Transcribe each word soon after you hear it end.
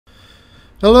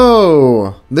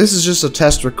Hello! This is just a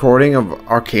test recording of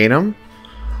Arcanum.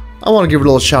 I want to give it a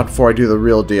little shout before I do the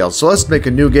real deal. So let's make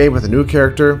a new game with a new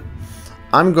character.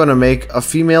 I'm gonna make a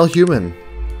female human.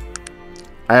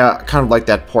 I kind of like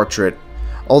that portrait.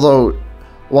 Although,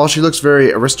 while she looks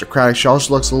very aristocratic, she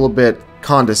also looks a little bit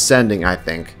condescending, I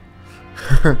think.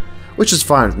 Which is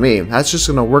fine with me. That's just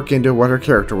gonna work into what her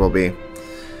character will be.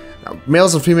 Now,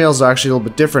 males and females are actually a little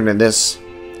bit different in this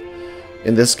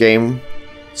game.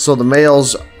 So the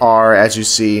males are, as you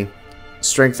see,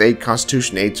 Strength 8,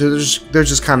 Constitution 8. So they're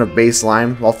just kind of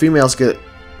baseline. While females get,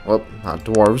 well, not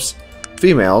dwarves,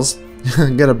 females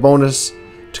get a bonus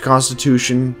to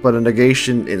Constitution, but a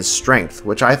negation in Strength,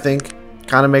 which I think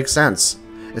kind of makes sense.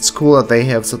 It's cool that they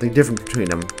have something different between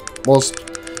them. Most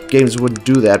games wouldn't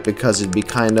do that because it'd be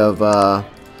kind of,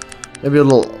 maybe a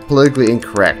little politically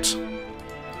incorrect.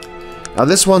 Now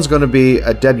this one's going to be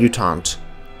a debutante.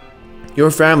 Your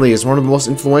family is one of the most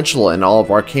influential in all of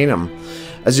Arcanum.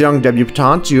 As a young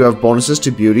debutante, you have bonuses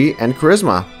to beauty and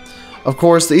charisma. Of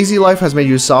course, the easy life has made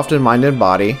you soft in mind and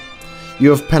body. You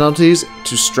have penalties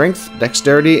to strength,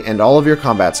 dexterity, and all of your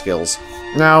combat skills.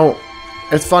 Now,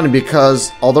 it's funny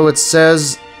because although it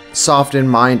says soft in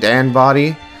mind and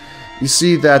body, you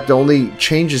see that the only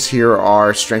changes here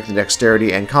are strength and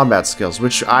dexterity and combat skills,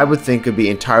 which I would think could be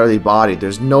entirely body.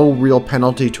 There's no real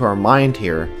penalty to our mind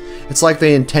here. It's like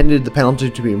they intended the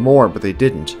penalty to be more, but they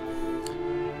didn't.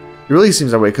 It really seems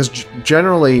that way, because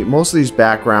generally, most of these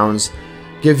backgrounds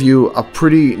give you a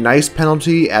pretty nice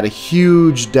penalty at a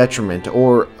huge detriment,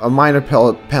 or a minor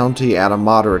penalty at a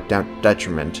moderate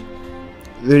detriment.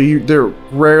 They're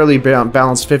rarely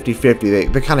balanced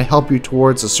 50-50. They kind of help you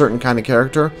towards a certain kind of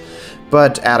character,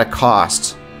 but at a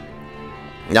cost.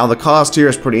 Now, the cost here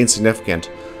is pretty insignificant.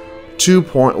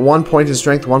 1 point in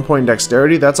strength, 1 point in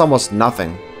dexterity, that's almost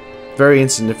nothing. Very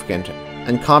insignificant.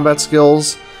 And combat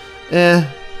skills, we're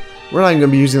not even going to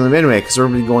be using them anyway because we're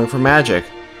going to be going for magic.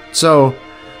 So,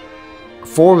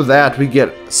 for that, we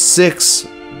get 6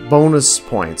 bonus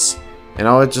points. You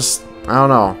know, it just, I don't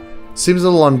know. Seems a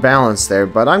little unbalanced there,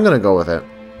 but I'm going to go with it.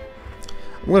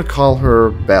 I'm going to call her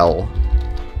Belle.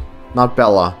 Not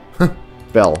Bella.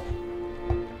 Belle.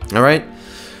 Alright?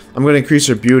 I'm going to increase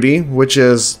her beauty, which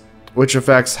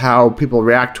affects how people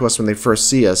react to us when they first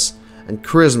see us. And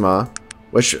charisma,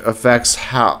 which affects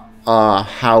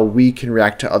how we can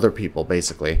react to other people,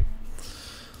 basically.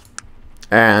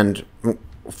 And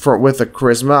with the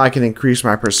charisma, I can increase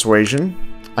my persuasion.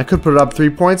 I could put it up 3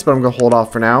 points, but I'm going to hold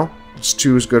off for now. Just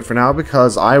 2 is good for now,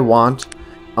 because I want,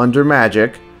 under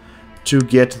magic, to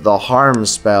get the harm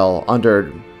spell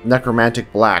under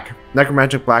Necromantic Black.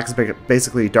 Necromantic Black is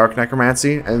basically dark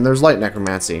necromancy, and there's light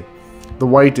necromancy. The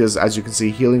white is, as you can see,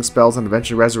 healing spells and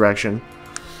eventually resurrection.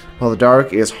 While the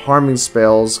dark is harming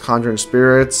spells, conjuring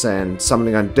spirits, and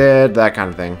summoning undead, that kind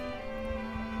of thing.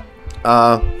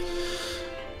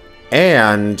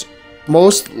 And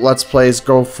most Let's Plays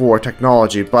go for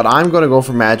technology, but I'm going to go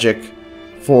for magic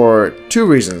for 2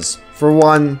 reasons. For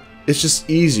one, it's just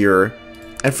easier,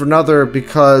 and for another,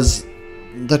 because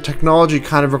the technology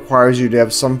kind of requires you to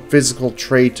have some physical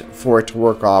trait for it to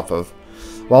work off of.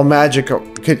 While magic,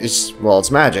 it's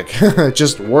magic. It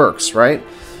just works, right?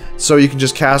 So you can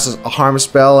just cast a harm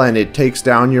spell and it takes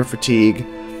down your fatigue.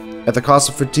 At the cost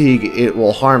of fatigue, it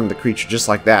will harm the creature just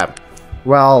like that.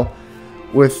 Well,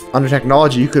 under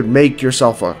technology, you could make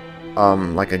yourself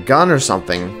like a gun or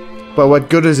something. But what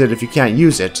good is it if you can't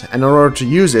use it? And in order to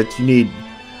use it, you need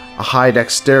a high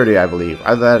dexterity, I believe.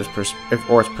 Either that is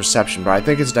or it's perception, but I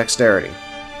think it's dexterity.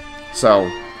 So,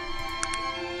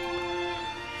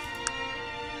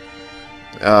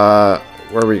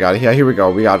 where we got? Yeah, here we go.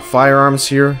 We got firearms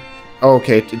here. Oh,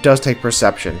 okay, it does take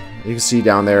perception. You can see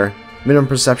down there, minimum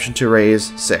perception to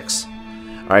raise 6. All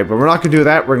right, but we're not gonna do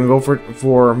that. We're gonna go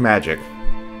for magic.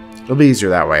 It'll be easier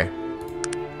that way.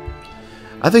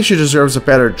 I think she deserves a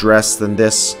better dress than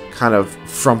this kind of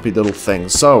frumpy little thing.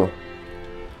 So,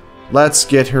 let's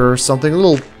get her something a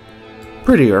little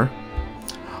prettier.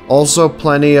 Also,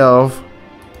 plenty of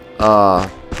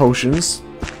potions.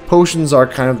 Potions are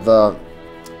kind of the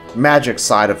magic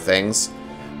side of things.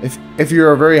 If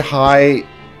you're very highly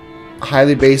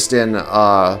based in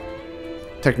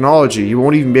technology, you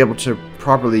won't even be able to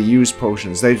properly use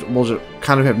potions. They will just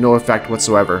kind of have no effect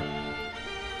whatsoever.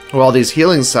 While these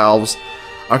healing salves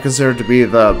are considered to be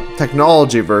the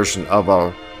technology version of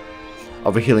a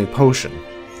healing potion,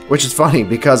 which is funny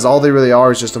because all they really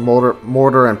are is just a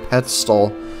mortar and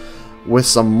pestle with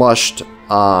some mushed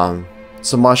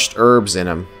herbs in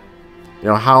them. You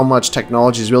know, how much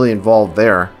technology is really involved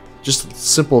there. Just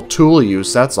simple tool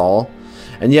use, that's all.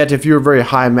 And yet, if you were very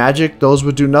high magic, those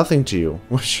would do nothing to you,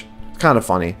 which is kind of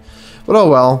funny. But oh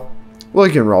well, we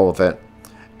can roll with it.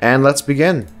 And let's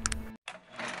begin.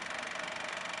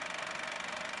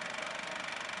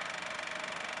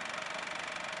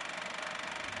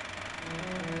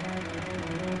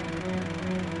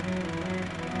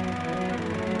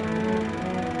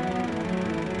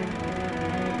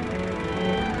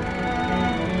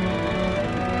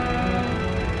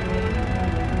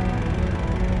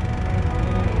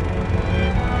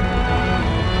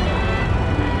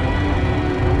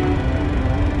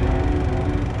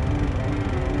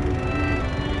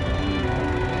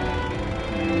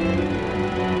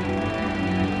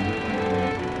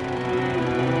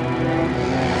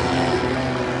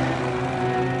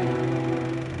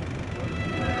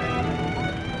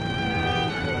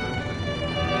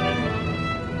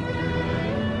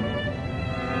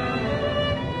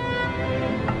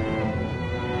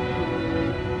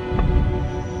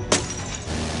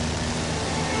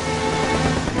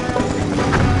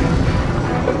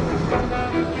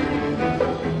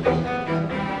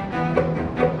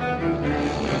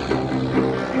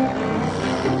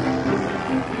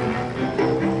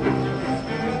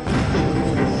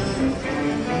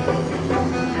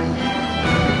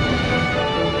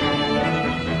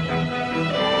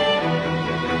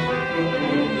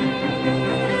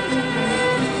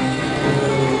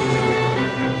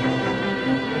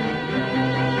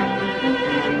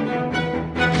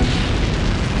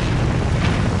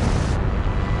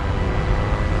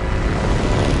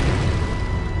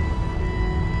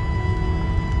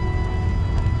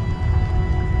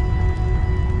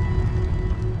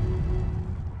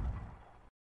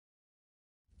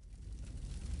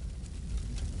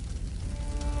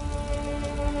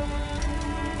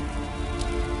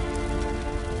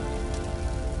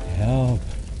 Help.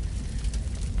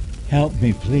 Help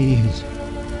me, please.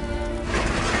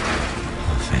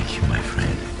 Oh, thank you, my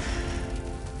friend.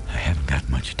 I haven't got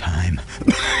much time.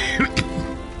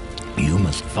 You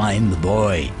must find the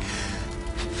boy.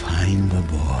 Find the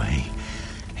boy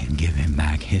and give him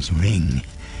back his ring.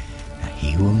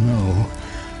 He will know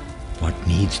what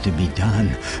needs to be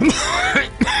done.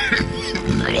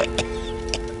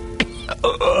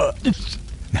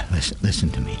 Now listen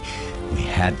to me. We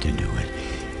had to do it.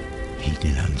 He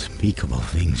did unspeakable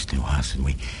things to us.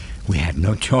 We had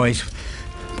no choice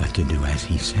but to do as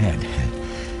he said.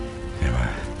 There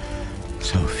are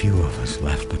so few of us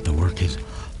left, but the work is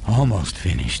almost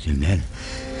finished. And then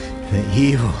the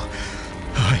evil,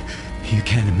 you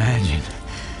can't imagine.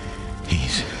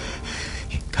 He's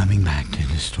coming back to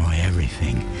destroy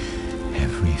everything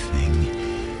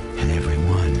and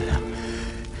everyone. Now,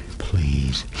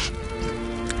 please,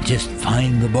 just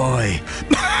find the boy.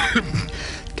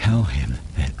 Tell him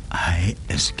that I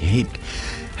escaped.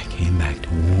 I came back to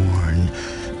warn.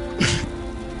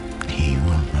 He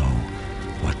will know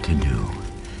what to do.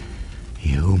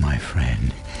 You, my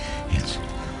friend, it's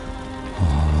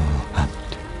all up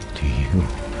to you.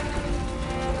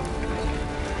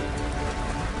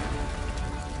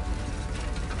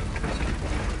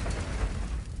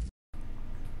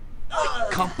 I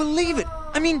can't believe it.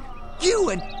 I mean, you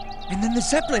and then the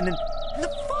Zeppelin and the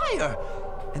fire.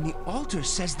 And the altar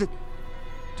says that...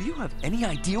 Do you have any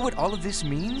idea what all of this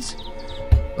means?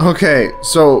 Okay,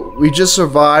 so we just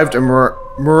survived, and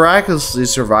miraculously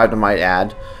survived, I might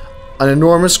add, an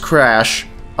enormous crash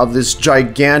of this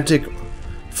gigantic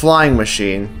flying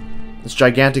machine. This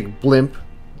gigantic blimp,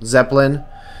 Zeppelin.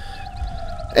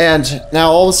 And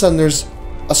now all of a sudden there's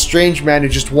a strange man who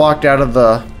just walked out of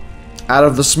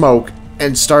the smoke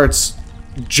and starts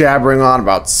jabbering on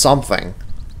about something.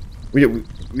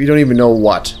 We don't even know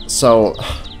what. So,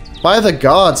 by the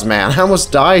gods, man, I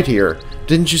almost died here.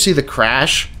 Didn't you see the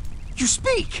crash? You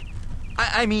speak!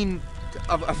 I mean,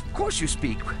 of course you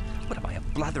speak. What am I, a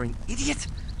blathering idiot?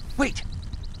 Wait,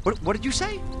 what did you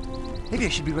say? Maybe I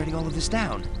should be writing all of this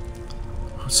down.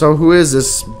 So who is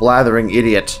this blathering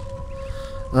idiot?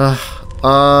 Well,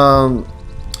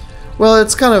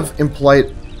 it's kind of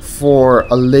impolite for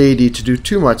a lady to do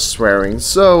too much swearing,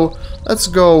 so let's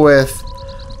go with...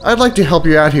 I'd like to help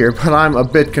you out here, but I'm a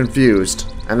bit confused,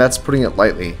 and that's putting it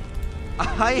lightly.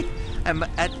 I am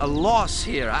at a loss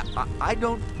here. I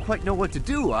don't quite know what to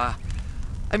do. I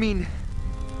mean,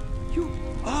 you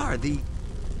are the...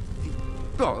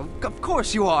 Oh, of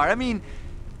course you are. I mean,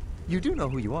 you do know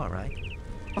who you are, right?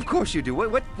 Of course you do.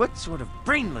 What sort of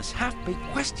brainless, half-baked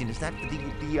question is that? What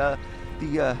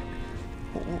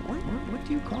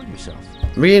do you call yourself?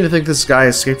 I'm beginning to think this guy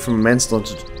escaped from a mental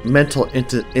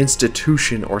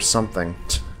institution or something.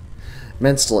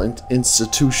 Mental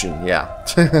institution, yeah.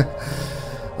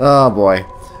 Oh boy.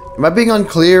 Am I being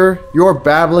unclear? Your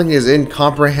babbling is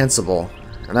incomprehensible.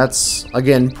 And that's,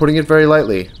 again, putting it very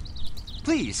lightly.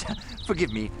 please,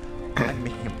 forgive me. I'm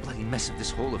making a bloody mess of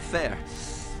this whole affair.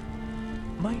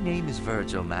 My name is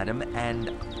Virgil, madam,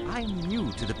 and I'm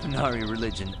new to the Panari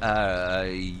religion.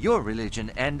 Your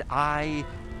religion, and I...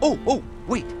 Oh,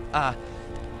 wait,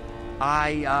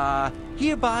 I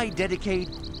hereby dedicate...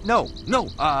 No,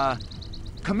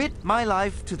 commit my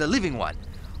life to the living one.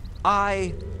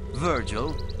 I,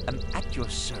 Virgil, am at your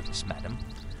service, madam.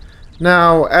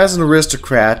 Now, as an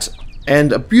aristocrat,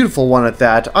 and a beautiful one at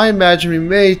that, I imagine we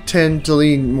may tend to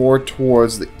lean more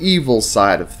towards the evil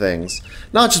side of things.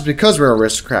 Not just because we're an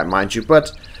aristocrat, mind you,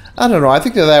 but I don't know, I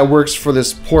think that works for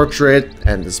this portrait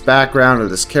and this background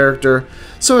of this character,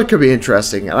 so it could be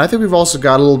interesting. And I think we've also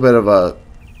got a little bit of a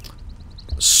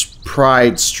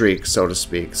pride streak, so to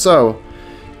speak. So,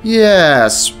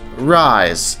 yes,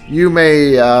 rise. You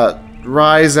may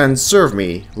rise and serve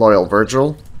me, loyal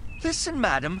Virgil. Listen,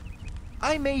 madam.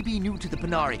 I may be new to the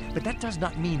Panari, but that does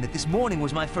not mean that this morning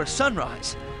was my first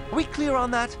sunrise. Are we clear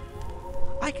on that?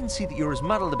 I can see that you're as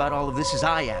muddled about all of this as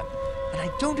I am, and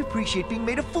I don't appreciate being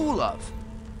made a fool of.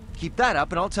 Keep that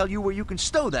up, and I'll tell you where you can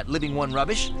stow that living one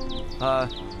rubbish.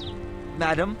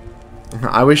 Madam?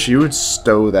 I wish you would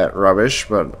stow that rubbish,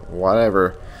 but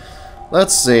whatever.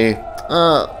 Let's see.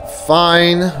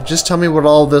 Fine. Just tell me what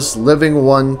all this living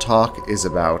one talk is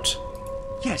about.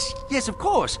 Yes, of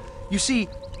course. You see,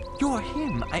 you're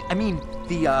him. I mean,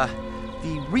 the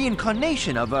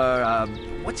reincarnation of,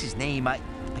 what's his name? I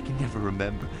can never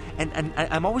remember. And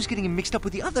I'm always getting him mixed up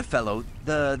with the other fellow,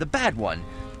 the bad one.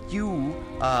 You,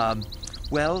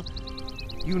 well,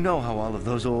 you know how all of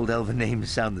those old elven names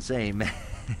sound the same.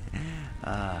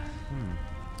 I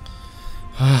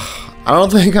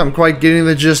don't think I'm quite getting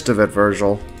the gist of it,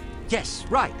 Virgil. Yes,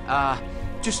 right.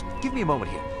 Just give me a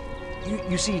moment here.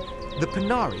 You see, the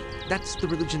Panari, that's the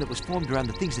religion that was formed around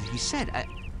the things that he said.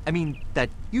 I mean, that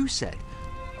you said.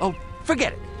 Oh,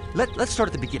 forget it. Let's start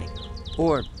at the beginning.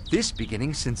 Or this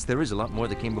beginning, since there is a lot more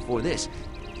that came before this.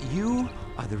 You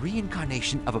are the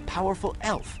reincarnation of a powerful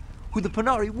elf, who the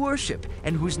Panari worship,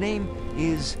 and whose name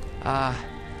is,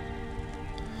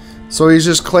 So he's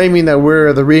just claiming that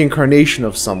we're the reincarnation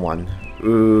of someone.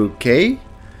 Okay.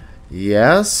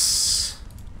 Yes.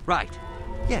 Right.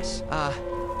 Yes,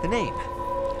 the name.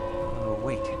 Oh,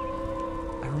 wait.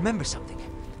 I remember something.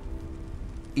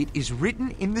 It is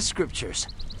written in the scriptures.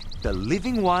 The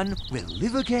living one will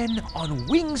live again on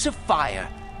wings of fire.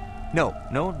 No,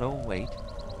 wait.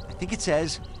 I think it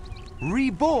says,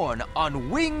 reborn on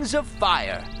wings of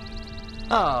fire.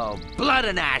 Oh, blood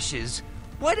and ashes.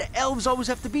 Why do elves always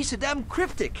have to be so damn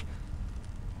cryptic?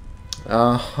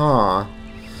 Uh-huh.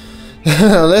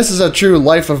 This is a true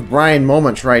Life of Brian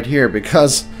moment right here,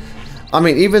 because, I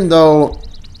mean, even though,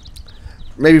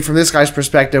 maybe from this guy's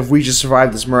perspective, we just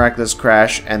survived this miraculous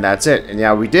crash, and that's it. And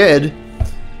yeah, we did.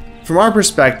 From our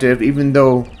perspective, even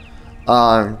though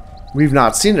we've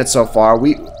not seen it so far,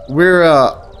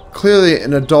 we're clearly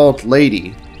an adult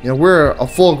lady. You know, we're a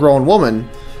full-grown woman,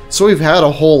 so we've had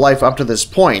a whole life up to this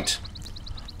point.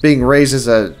 Being raised as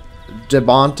a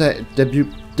debutante,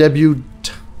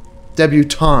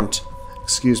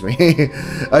 excuse me,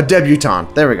 a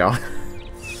debutante. There we go. I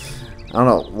don't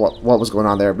know what was going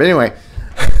on there, but anyway,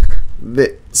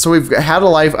 so we've had a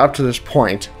life up to this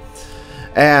point,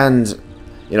 and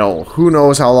you know, who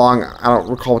knows how long? I don't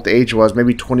recall what the age was.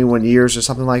 Maybe 21 years or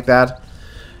something like that.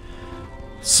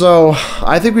 So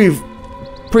I think we've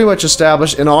pretty much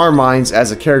established in our minds as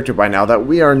a character by now that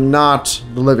we are not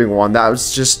the living one. That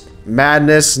was just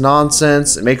madness,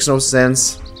 nonsense. It makes no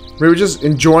sense. We were just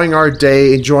enjoying our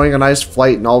day, enjoying a nice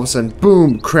flight, and all of a sudden,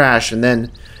 boom, crash, and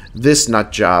then this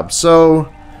nut job.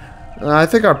 So I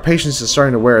think our patience is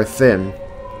starting to wear thin.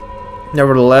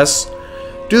 Nevertheless,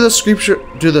 do the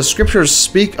scriptures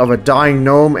speak of a dying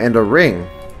gnome and a ring?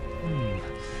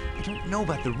 I don't know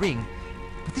about the ring,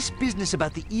 but this business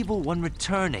about the evil one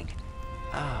returning.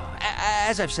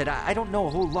 As I've said, I don't know a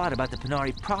whole lot about the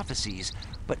Panari prophecies,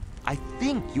 but I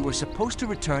think you were supposed to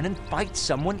return and fight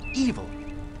someone evil.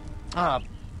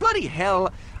 Bloody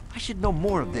hell, I should know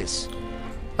more of this.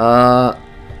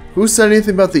 Who said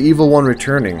anything about the evil one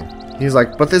returning? He's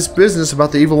like, but this business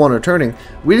about the evil one returning,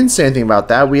 we didn't say anything about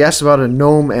that. We asked about a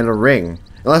gnome and a ring.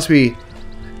 Unless we,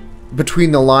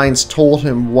 between the lines, told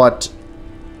him what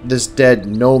this dead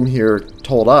gnome here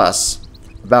told us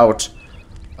about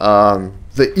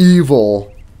the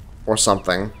evil or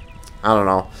something. I don't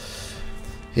know.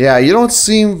 Yeah, you don't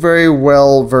seem very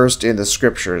well versed in the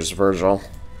scriptures, Virgil.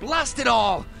 Blast it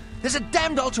all! There's a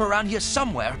damned altar around here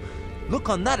somewhere. Look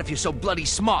on that if you're so bloody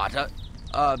smart.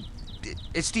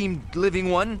 Esteemed living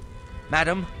one,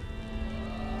 madam.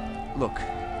 Look,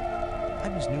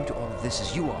 I'm as new to all of this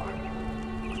as you are.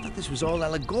 What the thought this was all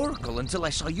allegorical until I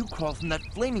saw you crawl from that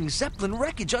flaming Zeppelin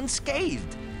wreckage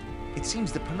unscathed. It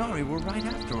seems the Panari were right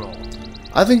after all.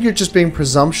 I think you're just being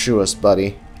presumptuous,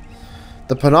 buddy.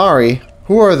 The Panari?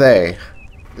 Who are they?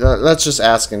 Let's just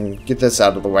ask and get this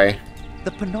out of the way.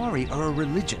 The Panari are a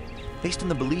religion, based on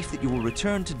the belief that you will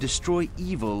return to destroy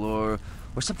evil or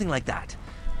something like that.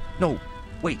 No,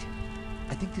 wait.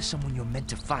 I think there's someone you're meant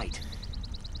to fight.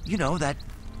 You know, that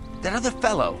other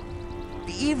fellow.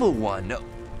 The evil one.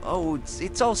 Oh,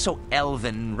 it's all so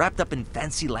elven, wrapped up in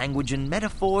fancy language and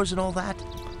metaphors and all that.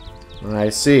 I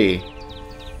see.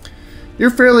 You're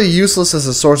fairly useless as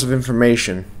a source of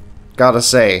information. Gotta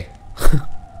say.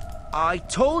 I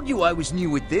told you I was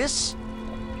new at this.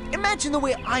 Imagine the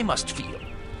way I must feel.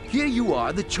 Here you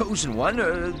are, the chosen one,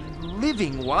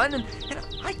 living one, and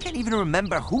I can't even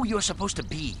remember who you're supposed to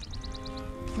be.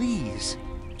 Please,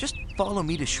 just follow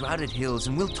me to Shrouded Hills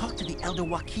and we'll talk to the Elder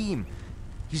Joachim.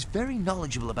 He's very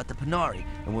knowledgeable about the Panari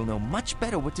and will know much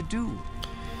better what to do.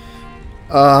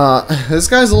 This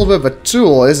guy's a little bit of a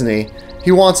tool, isn't he?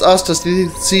 He wants us to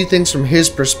see things from his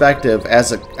perspective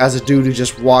as a dude who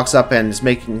just walks up and is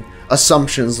making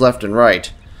assumptions left and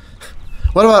right.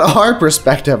 What about our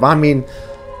perspective? I mean,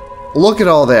 look at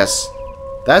all this.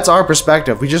 That's our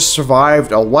perspective. We just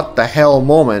survived a what the hell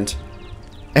moment.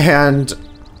 And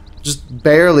just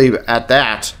barely at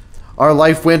that. Our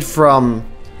life went from,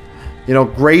 you know,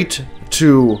 great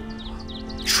to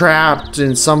trapped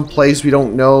in some place we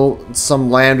don't know, some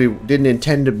land we didn't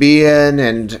intend to be in,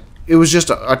 and it was just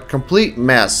a complete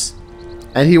mess.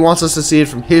 And he wants us to see it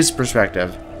from his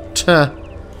perspective. Tuh.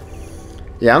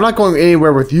 Yeah, I'm not going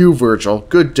anywhere with you, Virgil.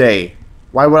 Good day.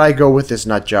 Why would I go with this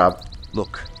nut job?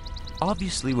 Look,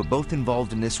 obviously we're both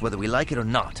involved in this whether we like it or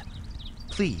not.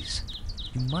 Please,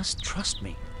 you must trust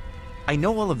me. I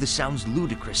know all of this sounds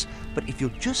ludicrous, but if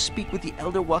you'll just speak with the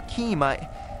Elder Joachim, I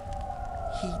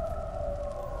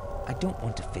don't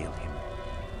want to fail him.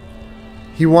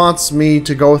 He wants me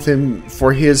to go with him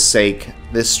for his sake,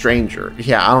 this stranger.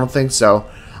 Yeah, I don't think so.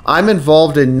 I'm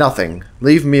involved in nothing.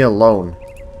 Leave me alone.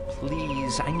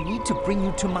 Please, I need to bring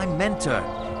you to my mentor,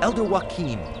 Elder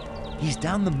Joachim. He's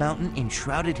down the mountain in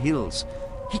Shrouded Hills.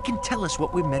 He can tell us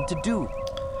what we're meant to do.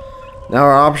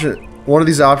 Now one of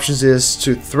these options is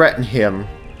to threaten him.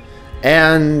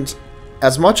 And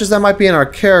as much as that might be in our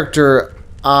character,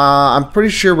 I'm pretty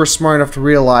sure we're smart enough to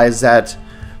realize that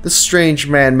this strange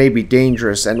man may be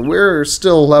dangerous, and we're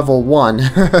still level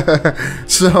 1.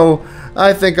 So,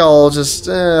 I think I'll just,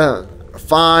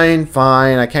 fine,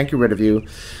 I can't get rid of you.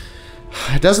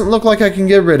 It doesn't look like I can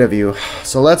get rid of you,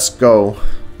 so let's go.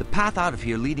 The path out of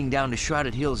here leading down to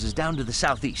Shrouded Hills is down to the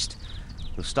southeast.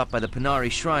 We'll stop by the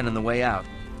Panari Shrine on the way out.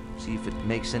 See if it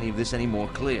makes any of this any more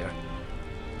clear.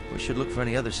 We should look for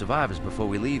any other survivors before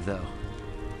we leave, though.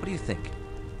 What do you think?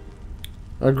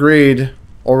 Agreed.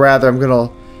 Or rather, I'm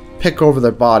gonna pick over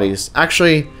their bodies.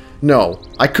 Actually, no.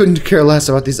 I couldn't care less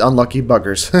about these unlucky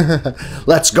buggers.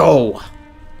 Let's go!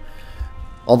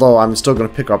 Although, I'm still gonna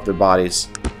pick up their bodies.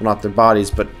 Well, not their bodies,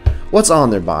 but what's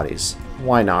on their bodies?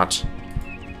 Why not?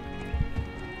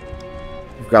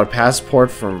 We've got a passport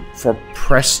for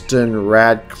Preston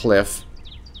Radcliffe,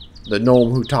 the gnome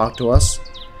who talked to us.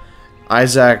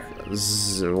 Isaac,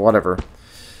 whatever.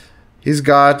 He's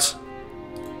got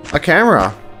a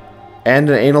camera and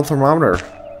an anal thermometer.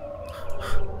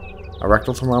 A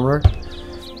rectal thermometer.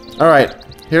 Alright,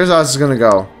 here's how this is gonna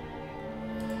go.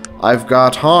 I've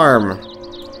got harm.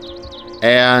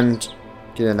 And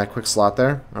get in that quick slot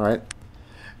there. Alright.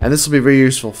 And this will be very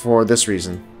useful for this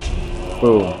reason.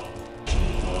 Boom.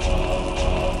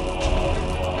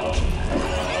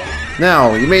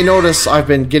 Now, you may notice I've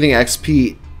been getting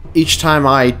XP each time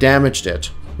I damaged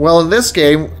it. Well, in this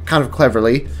game, kind of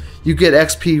cleverly, you get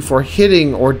XP for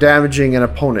hitting or damaging an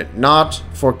opponent, not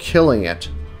for killing it.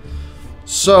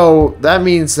 So, that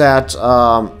means that,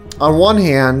 on one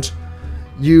hand,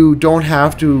 you don't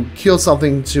have to kill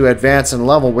something to advance in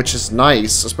level, which is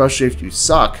nice, especially if you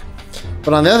suck.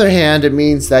 But on the other hand, it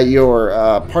means that your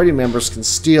party members can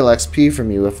steal XP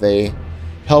from you if they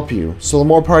help you. So the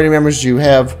more party members you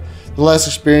have, the less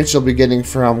experience you'll be getting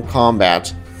from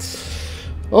combat.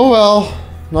 Oh well.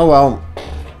 Oh well.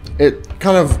 It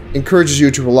kind of encourages you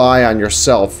to rely on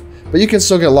yourself, but you can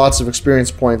still get lots of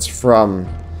experience points from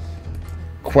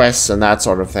quests and that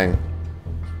sort of thing.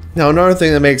 Now, another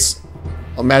thing that makes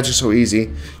magic so easy,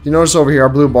 you notice over here our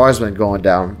blue bar's been going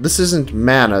down. This isn't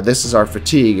mana, this is our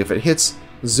fatigue. If it hits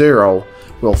 0,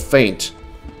 we'll faint.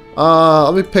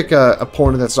 Let me pick a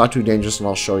opponent that's not too dangerous and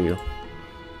I'll show you.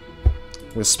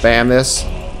 I'm gonna spam this.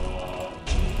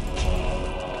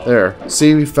 There.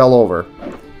 See, we fell over.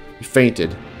 We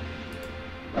fainted.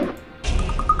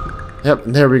 Yep,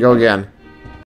 and there we go again.